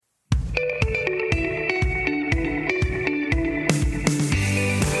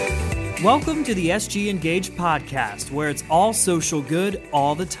Welcome to the SG Engage podcast, where it's all social good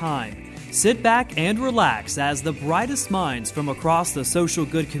all the time. Sit back and relax as the brightest minds from across the social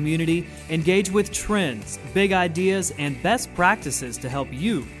good community engage with trends, big ideas, and best practices to help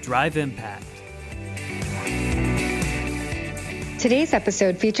you drive impact. Today's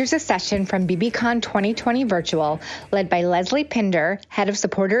episode features a session from bbcon 2020 Virtual, led by Leslie Pinder, Head of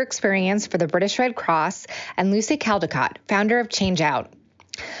Supporter Experience for the British Red Cross, and Lucy Caldecott, founder of Change Out.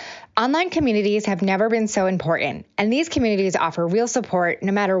 Online communities have never been so important, and these communities offer real support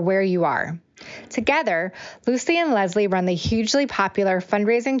no matter where you are. Together, Lucy and Leslie run the hugely popular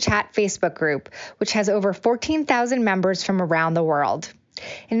Fundraising Chat Facebook group, which has over 14,000 members from around the world.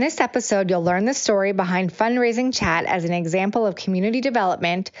 In this episode, you'll learn the story behind Fundraising Chat as an example of community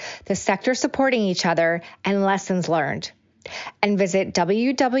development, the sector supporting each other, and lessons learned. And visit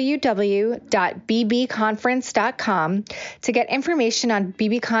www.bbconference.com to get information on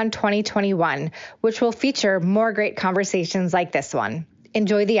bbcon 2021, which will feature more great conversations like this one.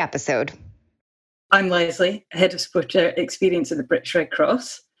 Enjoy the episode. I'm Leslie, Head of Supporter Experience at the British Red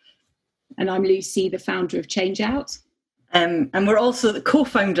Cross. And I'm Lucy, the founder of Change Out. And we're also the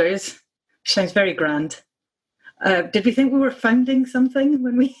co-founders. Sounds very grand. Did we think we were founding something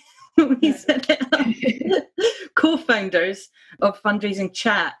when we set it up? Co-founders of Fundraising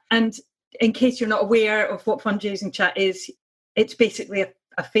Chat. And in case you're not aware of what Fundraising Chat is, it's basically a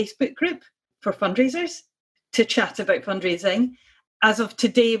Facebook group for fundraisers to chat about fundraising. As of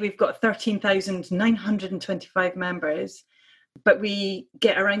today, we've got 13,925 members, but we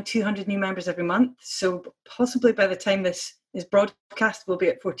get around 200 new members every month. So possibly by the time this is broadcast, we'll be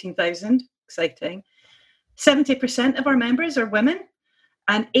at 14,000. Exciting. 70% of our members are women,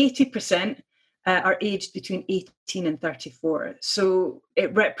 and 80% are aged between 18 and 34. So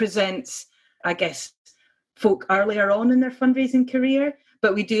it represents, I guess, folk earlier on in their fundraising career,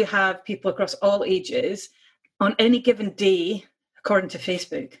 but we do have people across all ages. On any given day, according to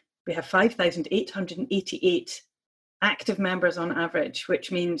Facebook, we have 5,888 active members on average,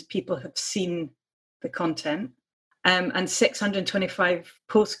 which means people have seen the content, and 625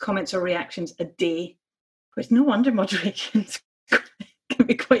 posts, comments, or reactions a day, which no wonder moderations can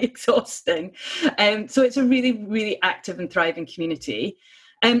be quite exhausting. So it's a really, really active and thriving community.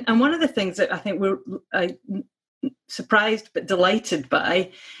 And one of the things that I think we're surprised but delighted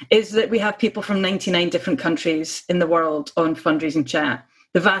by is that we have people from 99 different countries in the world on Fundraising Chat.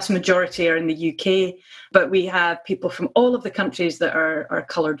 The vast majority are in the UK, but we have people from all of the countries that are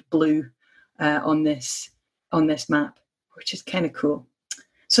coloured blue on this map, which is kind of cool.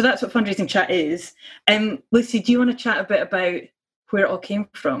 So that's what Fundraising Chat is. Lucy, do you want to chat a bit about where it all came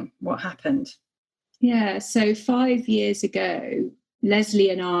from? What happened? Yeah, so 5 years ago, Leslie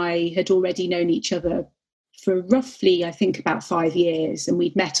and I had already known each other for roughly, I think, about 5 years, and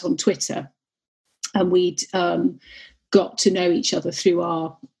we'd met on Twitter, and we'd got to know each other through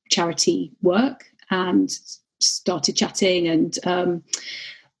our charity work and started chatting. And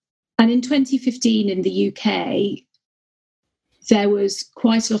in 2015 in the UK, there was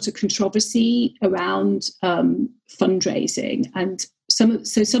quite a lot of controversy around fundraising, and some of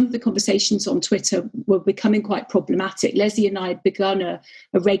the conversations on Twitter were becoming quite problematic. Leslie and I had begun a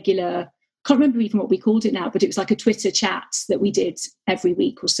regular, can't remember even what we called it now, but it was like a Twitter chat that we did every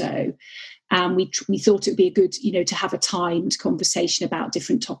week or so. And we thought it would be a good, to have a timed conversation about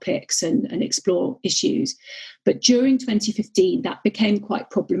different topics and explore issues. But during 2015, that became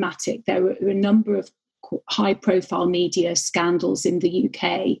quite problematic. There were a number of high-profile media scandals in the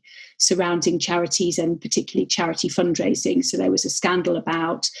UK surrounding charities and particularly charity fundraising. So there was a scandal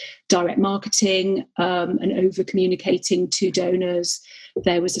about direct marketing and over-communicating to donors.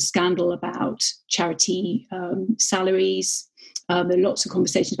 There was a scandal about charity salaries. There are lots of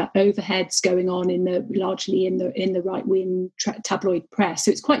conversations about overheads going on largely in the right-wing tabloid press.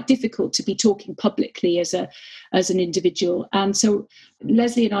 So it's quite difficult to be talking publicly as an individual. And so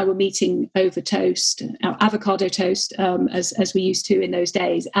Leslie and I were meeting over toast, avocado toast, as we used to in those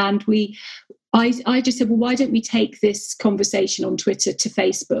days. And I just said, well, why don't we take this conversation on Twitter to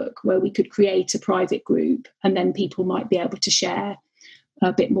Facebook, where we could create a private group, and then people might be able to share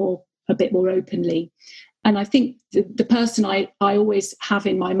a bit more openly. And I think the person I always have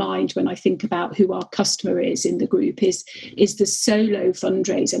in my mind when I think about who our customer is in the group is the solo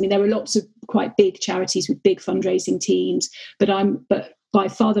fundraiser. I mean, there are lots of quite big charities with big fundraising teams, but by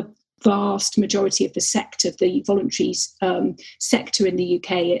far the vast majority of the sector, the voluntary sector in the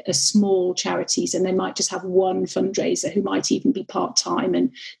UK, are small charities, and they might just have one fundraiser who might even be part-time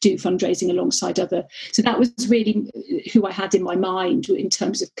and do fundraising alongside other. So that was really who I had in my mind in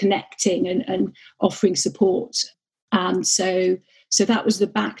terms of connecting and offering support. And so that was the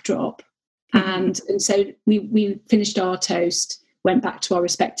backdrop. And so we finished our toast, went back to our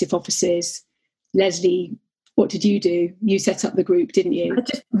respective offices. Leslie, what did you do? You set up the group, didn't you? I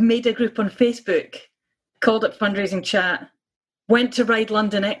just made a group on Facebook, called it Fundraising Chat, went to Ride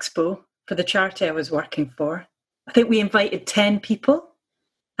London Expo for the charity I was working for. I think we invited 10 people.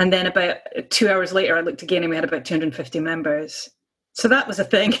 And then about 2 hours later, I looked again and we had about 250 members. So that was a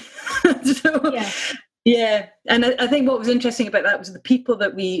thing. Yeah. And I think what was interesting about that was the people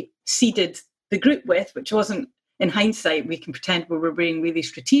that we seeded the group with, which wasn't, in hindsight, we can pretend we were being really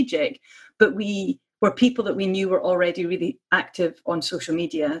strategic, but we were people that we knew were already really active on social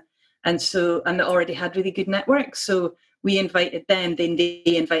media. And that already had really good networks. So we invited them, then they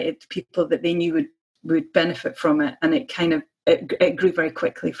invited people that they knew would benefit from it. And it grew very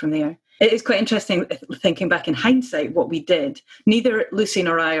quickly from there. It is quite interesting thinking back in hindsight what we did. Neither Lucy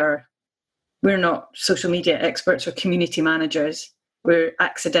nor I we're not social media experts or community managers. We're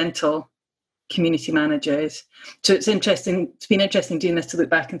accidental community managers. So it's been interesting doing this to look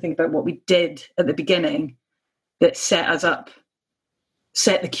back and think about what we did at the beginning that set us up,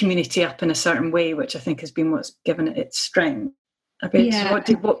 set the community up in a certain way, which I think has been what's given it its strength. So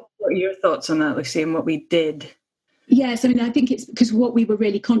what are your thoughts on that, Lucy, and what we did? Yes, I mean, I think it's because what we were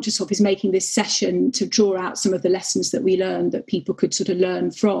really conscious of is making this session to draw out some of the lessons that we learned that people could sort of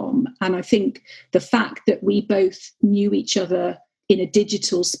learn from. And I think the fact that we both knew each other in a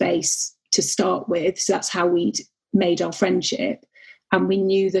digital space to start with, so that's how we'd made our friendship. And we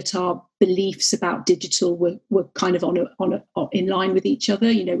knew that our beliefs about digital were kind of in line with each other.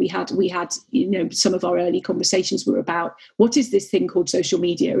 You know, we had some of our early conversations were about what is this thing called social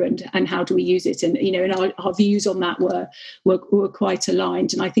media and how do we use it, and and our views on that were quite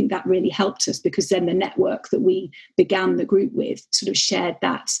aligned. And I think that really helped us because then the network that we began the group with sort of shared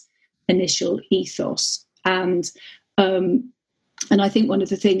that initial ethos. And I think one of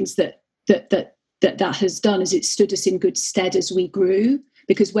the things that has done is it stood us in good stead as we grew,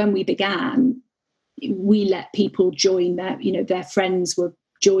 because when we began, we let people join their friends were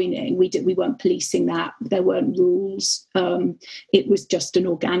joining. We weren't policing that. There weren't rules. It was just an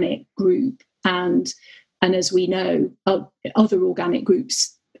organic group. And as we know, other organic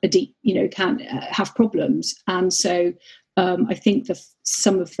groups can have problems. And so I think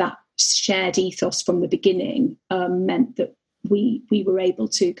some of that shared ethos from the beginning meant that we were able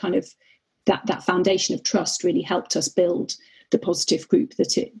to kind of that foundation of trust really helped us build the positive group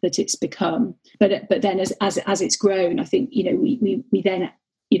that it's become. But then as it's grown, I think we then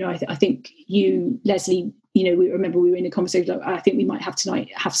I think you, Leslie, we remember we were in a conversation. Like, I think we might have tonight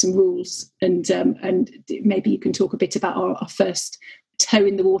have some rules, and maybe you can talk a bit about our first toe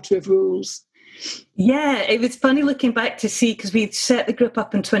in the water of rules. Yeah, it was funny looking back to see, because we set the group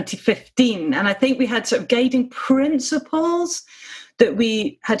up in 2015, and I think we had sort of guiding principles that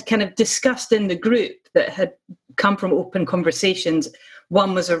we had kind of discussed in the group that had come from open conversations.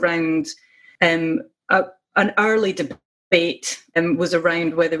 One was around an early debate was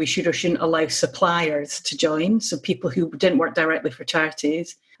around whether we should or shouldn't allow suppliers to join, so people who didn't work directly for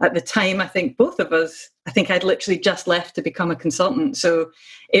charities. At the time, I think both of us, I'd literally just left to become a consultant. So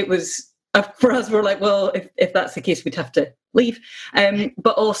it was, for us, we're like, well, if that's the case, we'd have to leave.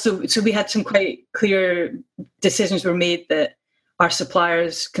 But also, so we had some quite clear decisions were made that our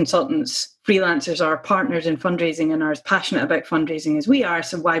suppliers, consultants, freelancers are partners in fundraising and are as passionate about fundraising as we are,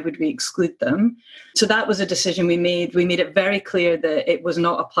 so why would we exclude them? So that was a decision we made. We made it very clear that it was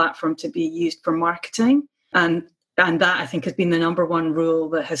not a platform to be used for marketing. And that, I think, has been the number one rule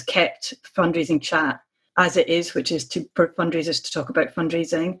that has kept Fundraising Chat as it is, which is for fundraisers to talk about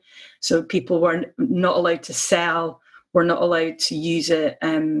fundraising. So people were not allowed to sell, were not allowed to use it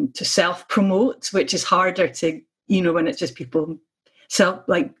to self-promote, which is harder to, when it's just people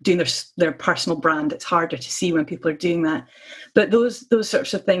doing their personal brand. It's harder to see when people are doing that. But those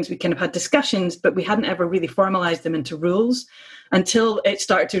sorts of things, we kind of had discussions, but we hadn't ever really formalized them into rules until it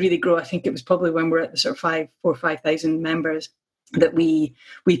started to really grow. I think it was probably when we're at the sort of 4,000 or 5,000 members that we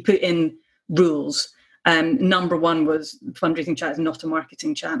put in rules. Number one was Fundraising Chat is not a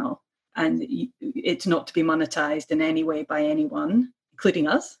marketing channel, and it's not to be monetized in any way by anyone, including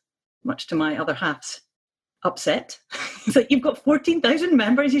us, much to my other half's upset. It's like, you've got 14,000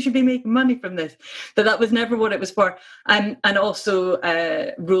 members, you should be making money from this. But that was never what it was for. And also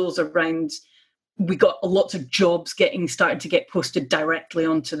rules around, we got lots of jobs started to get posted directly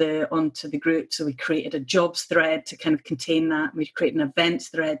onto the group. So we created a jobs thread to kind of contain that. We created an events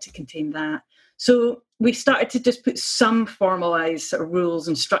thread to contain that. So we started to just put some formalized sort of rules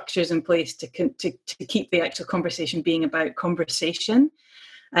and structures in place to keep the actual conversation being about conversation.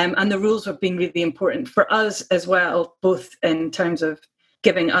 And the rules have been really important for us as well, both in terms of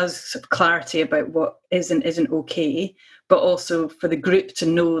giving us clarity about what is and isn't okay, but also for the group to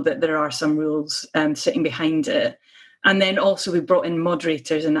know that there are some rules sitting behind it. And then also we brought in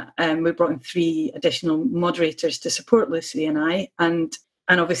moderators, and we brought in 3 additional moderators to support Lucy and I. And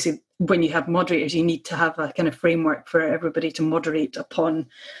obviously, when you have moderators, you need to have a kind of framework for everybody to moderate upon.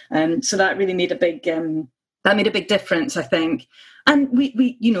 So that really made a big difference, I think. And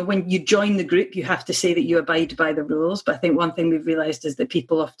we, you know, when you join the group, you have to say that you abide by the rules. But I think one thing we've realised is that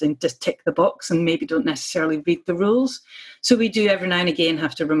people often just tick the box and maybe don't necessarily read the rules. So we do every now and again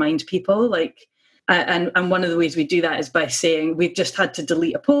have to remind people, like, and one of the ways we do that is by saying we've just had to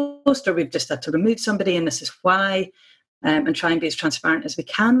delete a post, or we've just had to remove somebody, and this is why, and try and be as transparent as we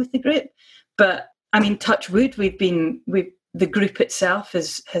can with the group. But I mean, touch wood, the group itself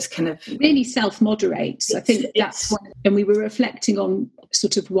has kind of really self-moderates. I think that's one, and we were reflecting on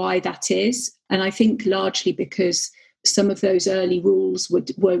sort of why that is. And I think largely because some of those early rules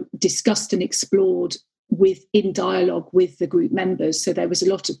were discussed and explored in dialogue with the group members. So there was a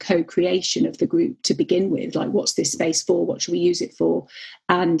lot of co-creation of the group to begin with, like, what's this space for? What should we use it for?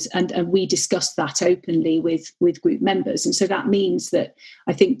 And we discussed that openly with group members. And so that means that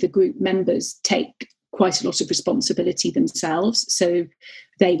I think the group members take quite a lot of responsibility themselves. So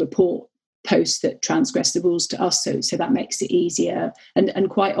they report posts that transgress the rules to us, so that makes it easier. And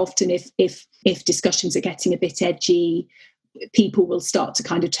quite often if discussions are getting a bit edgy, people will start to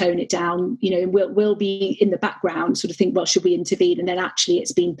kind of tone it down, you know, and we'll be in the background sort of think, well, should we intervene? And then actually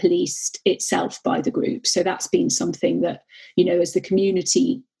it's been policed itself by the group. So that's been something that, you know, as the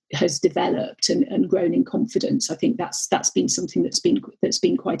community has developed and grown in confidence, I think that's been something that's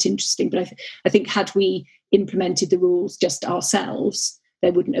been quite interesting. But I think had we implemented the rules just ourselves,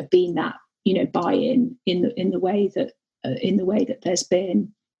 there wouldn't have been that, you know, buy-in in the way that there's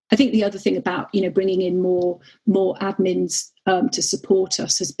been. I think the other thing about, you know, bringing in more admins to support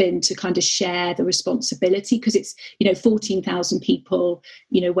us has been to kind of share the responsibility, because it's, you know, 14,000 people,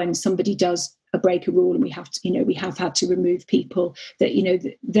 you know, when somebody does break a rule and we have had to remove people, that, you know,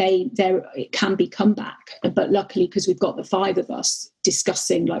 it can be come back. But luckily, because we've got the 5 of us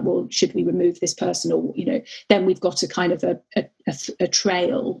discussing, like, well, should we remove this person, or, you know, then we've got a kind of a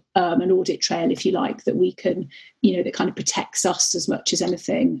trail, an audit trail, if you like, that we can, you know, that kind of protects us as much as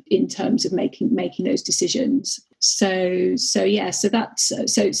anything in terms of making those decisions. So that's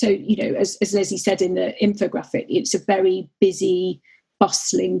you know, as Leslie said in the infographic, it's a very busy,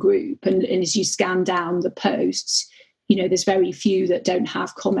 bustling group, and as you scan down the posts, you know, there's very few that don't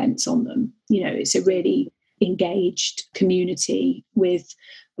have comments on them. You know, it's a really engaged community. With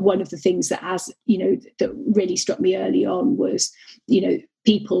one of the things that, as you know, that really struck me early on was, you know,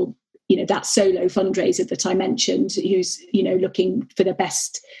 people, you know, that solo fundraiser that I mentioned, who's, you know, looking for the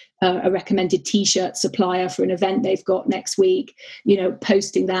best a recommended T-shirt supplier for an event they've got next week, you know,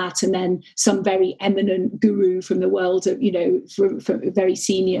 posting that, and then some very eminent guru from the world of, you know, for very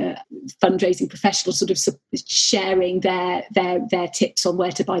senior fundraising professionals sort of sharing their tips on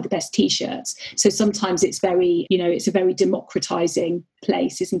where to buy the best T-shirts. So sometimes it's very, you know, it's a very democratizing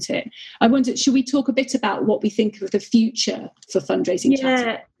place, isn't it? I wonder, should we talk a bit about what we think of the future for fundraising?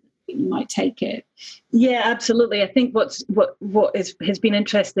 Yeah. You might take it. Yeah, absolutely. I think what has been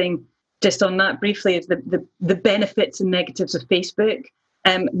interesting, just on that briefly, is the benefits and negatives of Facebook.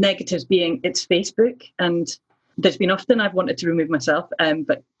 Negatives being it's Facebook, and there's been often I've wanted to remove myself,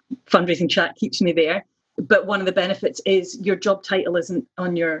 but fundraising chat keeps me there. But one of the benefits is your job title isn't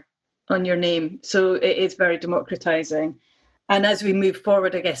on your name, so it is very democratizing. And as we move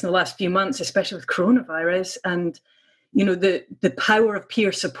forward, I guess in the last few months, especially with coronavirus, and you know, the power of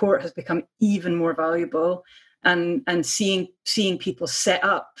peer support has become even more valuable, and seeing people set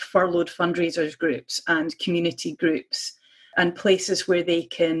up furloughed fundraisers groups and community groups and places where they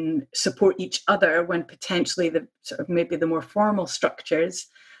can support each other when potentially the sort of maybe the more formal structures,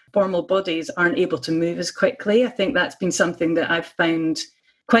 formal bodies aren't able to move as quickly. I think that's been something that I've found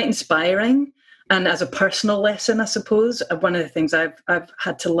quite inspiring. And as a personal lesson, I suppose, one of the things I've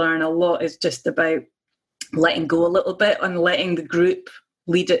had to learn a lot is just about letting go a little bit and letting the group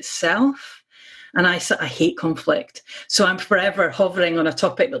lead itself. And I hate conflict. So I'm forever hovering on a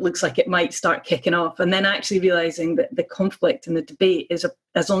topic that looks like it might start kicking off, and then actually realizing that the conflict and the debate is,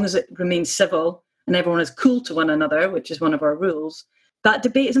 as long as it remains civil and everyone is cool to one another, which is one of our rules, that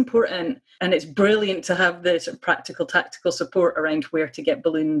debate is important. And it's brilliant to have the sort of practical, tactical support around where to get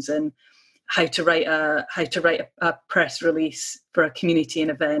balloons and how to write a press release for a community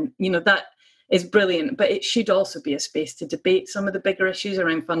and event. You know, that is brilliant, but it should also be a space to debate some of the bigger issues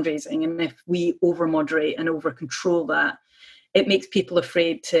around fundraising. And if we over-moderate and over-control that, it makes people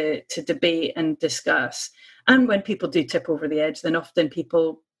afraid to debate and discuss. And when people do tip over the edge, then often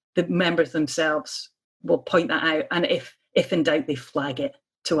the members themselves will point that out. And if in doubt, they flag it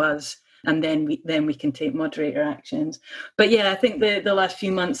to us. And then we can take moderator actions. But yeah, I think the last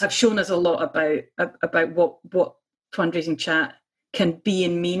few months have shown us a lot about what fundraising chat can be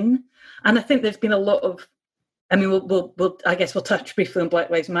and mean. And I think there's been a lot of, I mean, we'll I guess we'll touch briefly on Black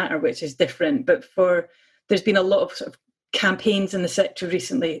Lives Matter, which is different, but there's been a lot of sort of campaigns in the sector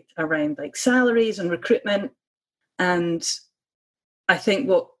recently around like salaries and recruitment. And I think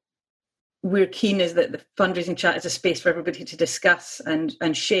what we're keen is that the fundraising chat is a space for everybody to discuss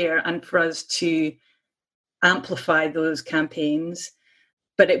and share, and for us to amplify those campaigns.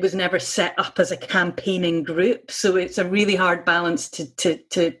 But it was never set up as a campaigning group, so it's a really hard balance to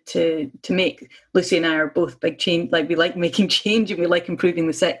make. Lucy and I are both big change, like we like making change and we like improving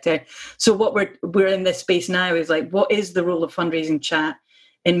the sector. So what we're in this space now is like, what is the role of fundraising chat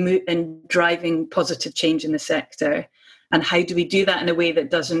in driving positive change in the sector, and how do we do that in a way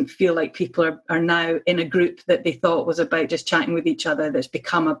that doesn't feel like people are now in a group that they thought was about just chatting with each other, that's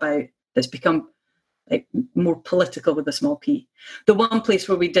become like more political with a small p. The one place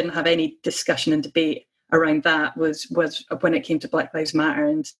where we didn't have any discussion and debate around that was when it came to Black Lives Matter,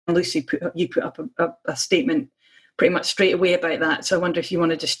 and Lucy put up a statement pretty much straight away about that. So I wonder if you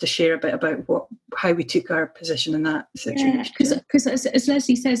wanted just to share a bit about how we took our position in that situation. Yeah, because as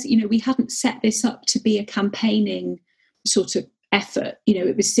Leslie says, we hadn't set this up to be a campaigning sort of effort.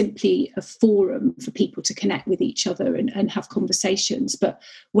 It was simply a forum for people to connect with each other and have conversations. But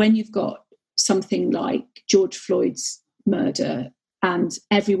when you've got something like George Floyd's murder and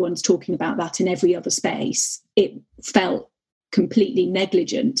everyone's talking about that in every other space, it felt completely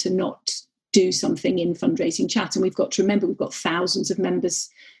negligent to not do something in fundraising chat. And we've got to remember, we've got thousands of members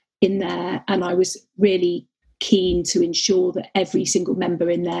in there, and I was really keen to ensure that every single member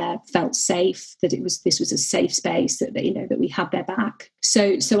in there felt safe, that this was a safe space, that that we had their back.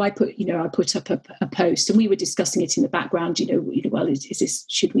 So I put up a post, and we were discussing it in the background. Well, is this,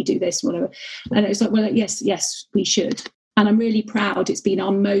 should we do this, whatever? And it was like, well, yes, we should. And I'm really proud. It's been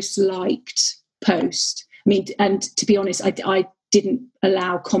our most liked post. I mean, and to be honest, I didn't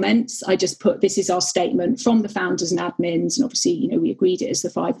allow comments. I just put, this is our statement from the founders and admins. And obviously, we agreed it as the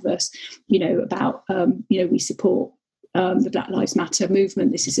five of us, about, we support the Black Lives Matter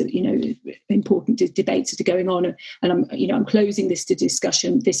movement. This is, important debates that are going on. And I'm closing this to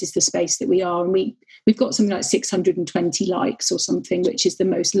discussion. This is the space that we are. And we've got something like 620 likes or something, which is the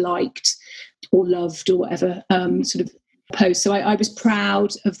most liked or loved or whatever sort of post. So I was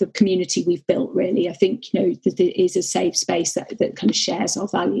proud of the community we've built, really. I think, that it is a safe space that kind of shares our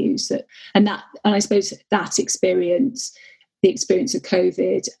values. And I suppose that experience, the experience of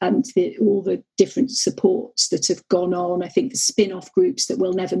COVID and all the different supports that have gone on, I think the spin-off groups that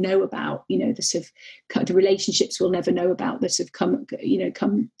we'll never know about, the relationships we'll never know about that have come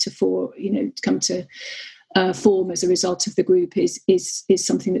to form as a result of the group is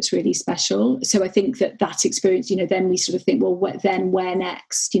something that's really special. So I think that experience, then we sort of think, well, where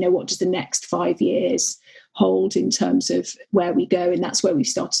next? What does the next 5 years hold in terms of where we go? And that's where we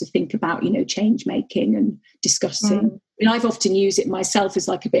start to think about, change making and discussing. I've often used it myself as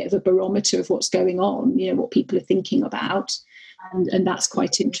like a bit of a barometer of what's going on, what people are thinking about. And that's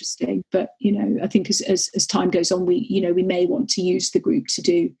quite interesting. But, I think as time goes on, we may want to use the group to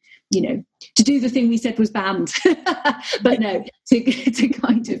do the thing we said was banned, but no, to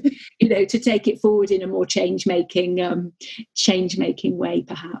kind of, to take it forward in a more change-making way,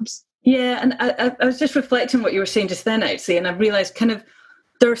 perhaps. Yeah, and I was just reflecting on what you were saying just then, actually, and I realised kind of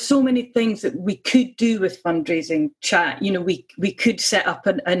there are so many things that we could do with fundraising chat. We could set up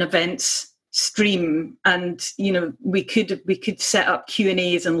an events stream, and we could set up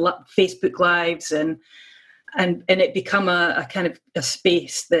Q&As and Facebook lives and it become a kind of a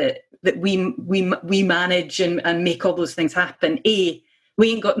space that we manage and make all those things happen. We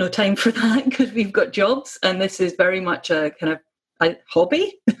ain't got no time for that because we've got jobs, and this is very much a kind of a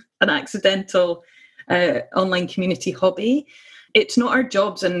hobby, an accidental online community hobby. It's not our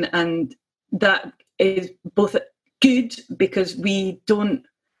jobs, and that is both good because we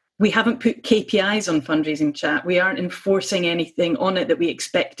haven't put KPIs on fundraising chat. We aren't enforcing anything on it that we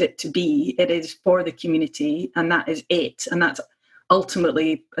expect it to be. It is for the community, and that is it. And that's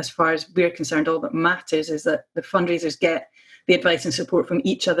ultimately, as far as we're concerned, all that matters is that the fundraisers get the advice and support from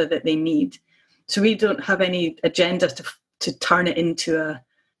each other that they need. So we don't have any agenda to turn it into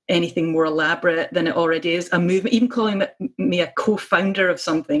anything more elaborate than it already is. A movement, even calling me a co-founder of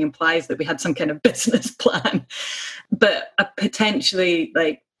something implies that we had some kind of business plan. But potentially,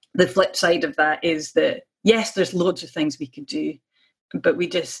 like, the flip side of that is that, yes, there's loads of things we could do, but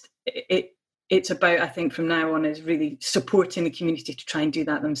it's about, I think from now on, is really supporting the community to try and do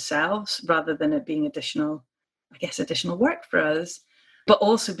that themselves rather than it being additional work for us, but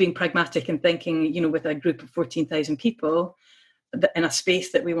also being pragmatic and thinking, with a group of 14,000 people in a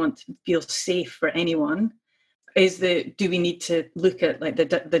space that we want to feel safe for anyone, do we need to look at like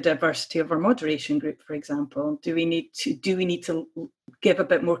the diversity of our moderation group, for example? Do we need to give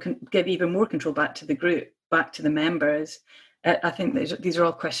even more control back to the group, back to the members? I think these are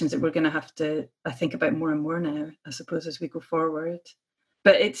all questions that we're going to have to think about more and more now, I suppose, as we go forward.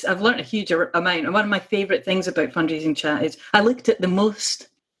 But I've learned a huge amount. And one of my favourite things about Fundraising Chat is I looked at the most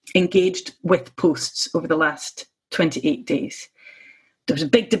engaged with posts over the last 28 days. There was a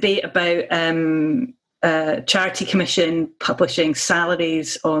big debate about Charity Commission publishing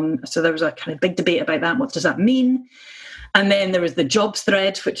salaries so there was a kind of big debate about that. What does that mean? And then there was the jobs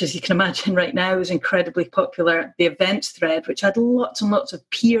thread, which, as you can imagine right now, is incredibly popular. The events thread, which had lots and lots of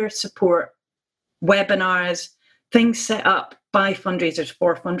peer support, webinars, things set up by fundraisers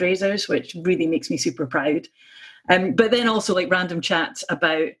for fundraisers, which really makes me super proud. But then also like random chats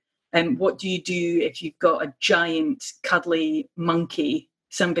about what do you do if you've got a giant cuddly monkey?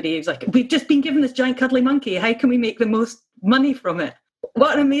 Somebody who's like, we've just been given this giant cuddly monkey. How can we make the most money from it?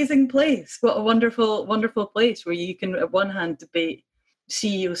 What an amazing place. What a wonderful, wonderful place where you can, at one hand, debate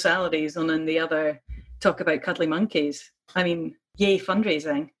CEO salaries and on the other, talk about cuddly monkeys. I mean, yay,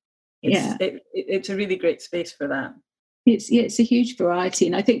 fundraising. It's a really great space for that. It's a huge variety.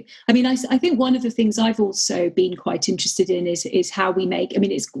 And I think one of the things I've also been quite interested in is how we make,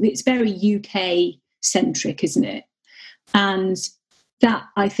 it's very UK centric, isn't it? And that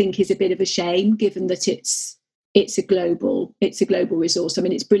I think is a bit of a shame, given that it's a global resource. I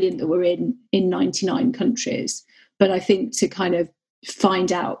mean, it's brilliant that we're in 99 countries, but I think to kind of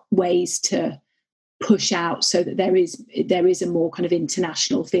find out ways to push out so that there is a more kind of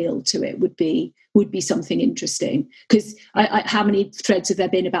international feel to it would be something interesting. Because how many threads have there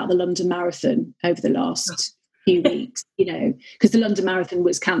been about the London Marathon over the last few weeks? Because the London Marathon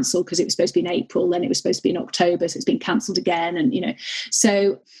was cancelled because it was supposed to be in April, then it was supposed to be in October, so it's been cancelled again, and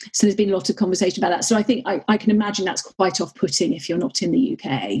so there's been a lot of conversation about that. So I think I can imagine that's quite off-putting if you're not in the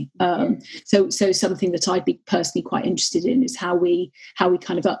UK. So something that I'd be personally quite interested in is how we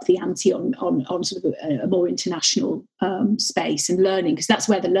kind of up the ante on sort of a more international space and learning, because that's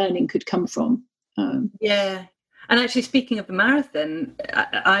where the learning could come from. Yeah, and actually speaking of the marathon,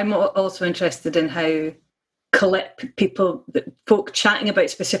 I'm also interested in how folk chatting about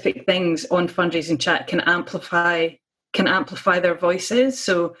specific things on Fundraising Chat can amplify their voices.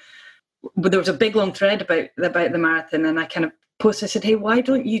 So there was a big long thread about the marathon, and I kind of posted, I said, hey, why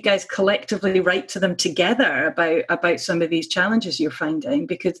don't you guys collectively write to them together about some of these challenges you're finding,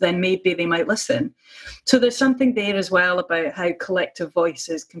 because then maybe they might listen. So there's something there as well about how collective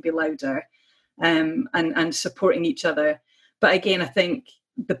voices can be louder, and supporting each other. But again, I think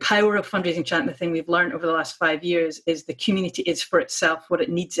the power of Fundraising Chat, and the thing we've learned over the last 5 years, is the community is for itself what it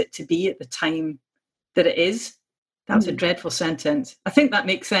needs it to be at the time that it is. That was a dreadful sentence. I think that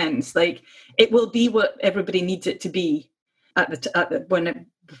makes sense. Like, it will be what everybody needs it to be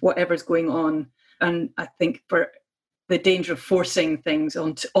whatever's going on. And I think for the danger of forcing things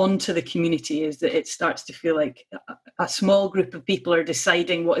onto the community is that it starts to feel like a small group of people are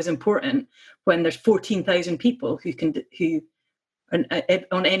deciding what is important when there's 14,000 people who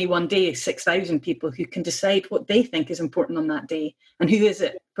on any one day, 6,000 people who can decide what they think is important on that day. And who is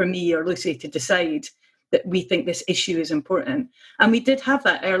it for me or Lucy to decide that we think this issue is important? And we did have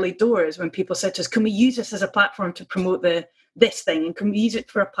that early doors when people said to us, can we use this as a platform to promote this thing? And can we use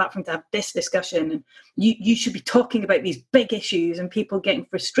it for a platform to have this discussion? And you should be talking about these big issues, and people getting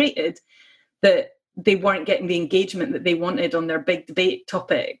frustrated that they weren't getting the engagement that they wanted on their big debate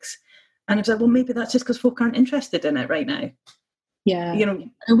topics. And I was like, well, maybe that's just because folk aren't interested in it right now. Yeah,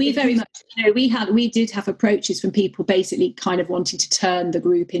 and we very much, we did have approaches from people basically kind of wanting to turn the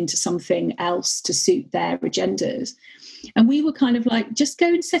group into something else to suit their agendas. And we were kind of like, just go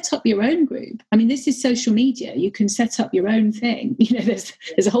and set up your own group. I mean, this is social media. You can set up your own thing. There's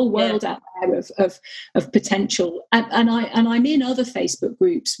a whole world out there of potential. And I'm in other Facebook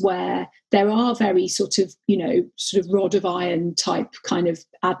groups where there are very sort of rod of iron type kind of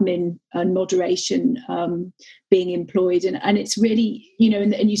admin and moderation being employed. And it's really,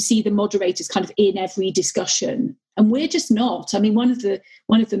 and you see the moderators kind of in every discussion. And we're just not. I mean, one of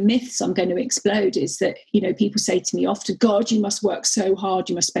the myths I'm going to explode is that, people say to me often, God, you must work so hard,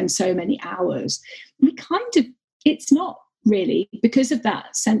 you must spend so many hours. It's not really, because of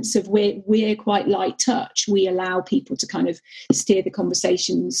that sense of we're quite light touch. We allow people to kind of steer the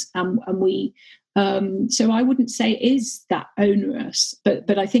conversations, and we So I wouldn't say it is that onerous,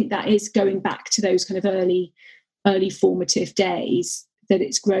 but I think that is going back to those kind of early formative days, that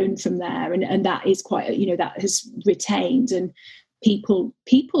it's grown from there, and that is quite, that has retained, and people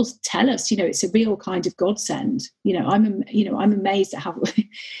tell us, it's a real kind of godsend. I'm amazed at how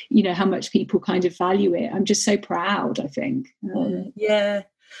how much people kind of value it. I'm just so proud, I think. Yeah,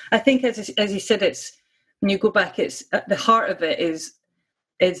 I think as you said, it's, when you go back, it's at the heart of it is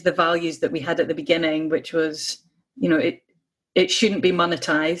the values that we had at the beginning, which was, it shouldn't be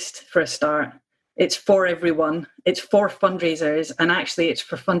monetized for a start. It's for everyone. It's for fundraisers, and actually it's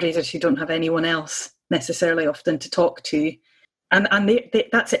for fundraisers who don't have anyone else necessarily often to talk to. And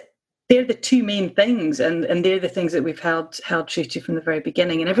that's it. They're the two main things, and they're the things that we've held true to from the very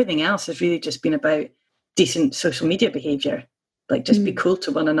beginning. And everything else has really just been about decent social media behaviour, like just be cool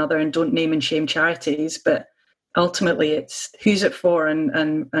to one another and don't name and shame charities. But ultimately, it's who's it for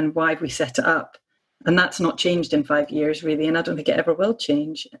and why we set it up, and that's not changed in 5 years really, and I don't think it ever will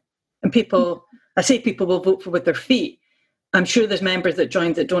change. And people will vote for with their feet. I'm sure there's members that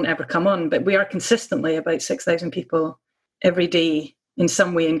joined that don't ever come on, but we are consistently about 6,000 people every day in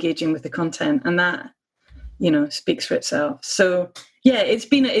some way engaging with the content, and that speaks for itself. So yeah, it's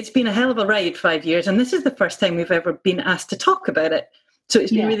been a hell of a ride, 5 years, and this is the first time we've ever been asked to talk about it. So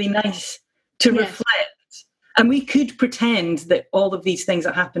it's been really nice to reflect. And we could pretend that all of these things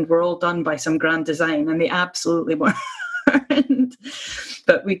that happened were all done by some grand design, and they absolutely weren't.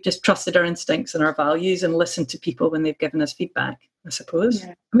 But we've just trusted our instincts and our values and listened to people when they've given us feedback, I suppose.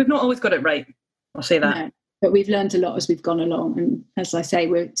 Yeah. We've not always got it right, I'll say that. No, but we've learned a lot as we've gone along. And as I say,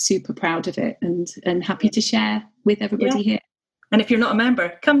 we're super proud of it and happy to share with everybody here. And if you're not a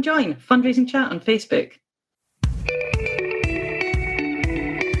member, come join Fundraising Chat on Facebook.